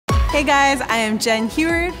Hey guys, I am Jen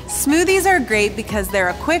Heward. Smoothies are great because they're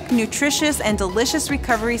a quick, nutritious, and delicious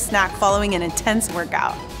recovery snack following an intense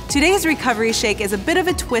workout. Today's recovery shake is a bit of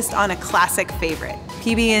a twist on a classic favorite,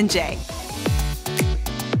 PB&J.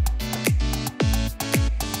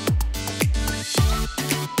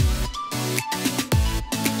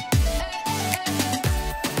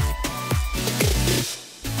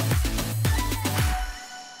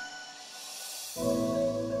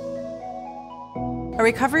 A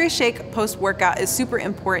recovery shake post-workout is super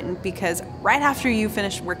important because right after you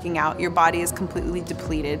finish working out, your body is completely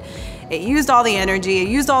depleted. It used all the energy, it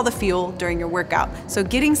used all the fuel during your workout. So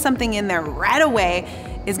getting something in there right away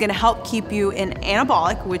is gonna help keep you in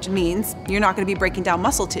anabolic, which means you're not gonna be breaking down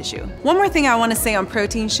muscle tissue. One more thing I wanna say on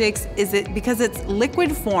protein shakes is that because it's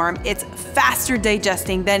liquid form, it's faster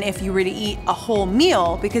digesting than if you were to eat a whole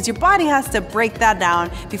meal because your body has to break that down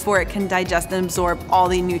before it can digest and absorb all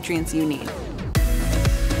the nutrients you need.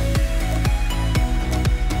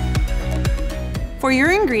 For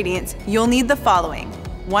your ingredients, you'll need the following: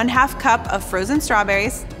 1/2 cup of frozen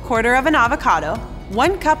strawberries, 1/4 of an avocado,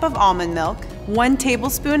 1 cup of almond milk, 1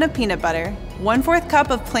 tablespoon of peanut butter, 1/4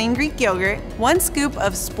 cup of plain Greek yogurt, 1 scoop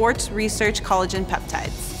of Sports Research Collagen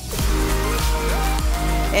Peptides.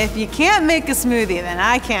 If you can't make a smoothie, then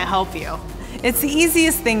I can't help you. It's the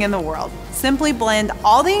easiest thing in the world. Simply blend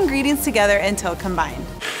all the ingredients together until combined.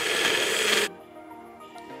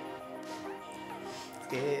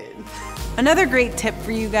 Good. Another great tip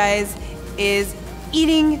for you guys is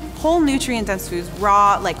eating whole nutrient-dense foods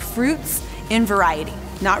raw, like fruits, in variety,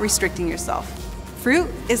 not restricting yourself. Fruit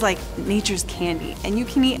is like nature's candy, and you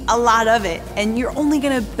can eat a lot of it, and you're only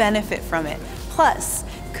gonna benefit from it. Plus,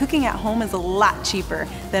 cooking at home is a lot cheaper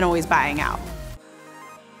than always buying out.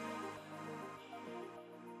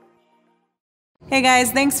 Hey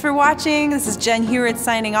guys, thanks for watching. This is Jen Heward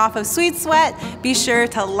signing off of Sweet Sweat. Be sure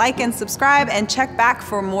to like and subscribe and check back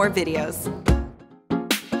for more videos.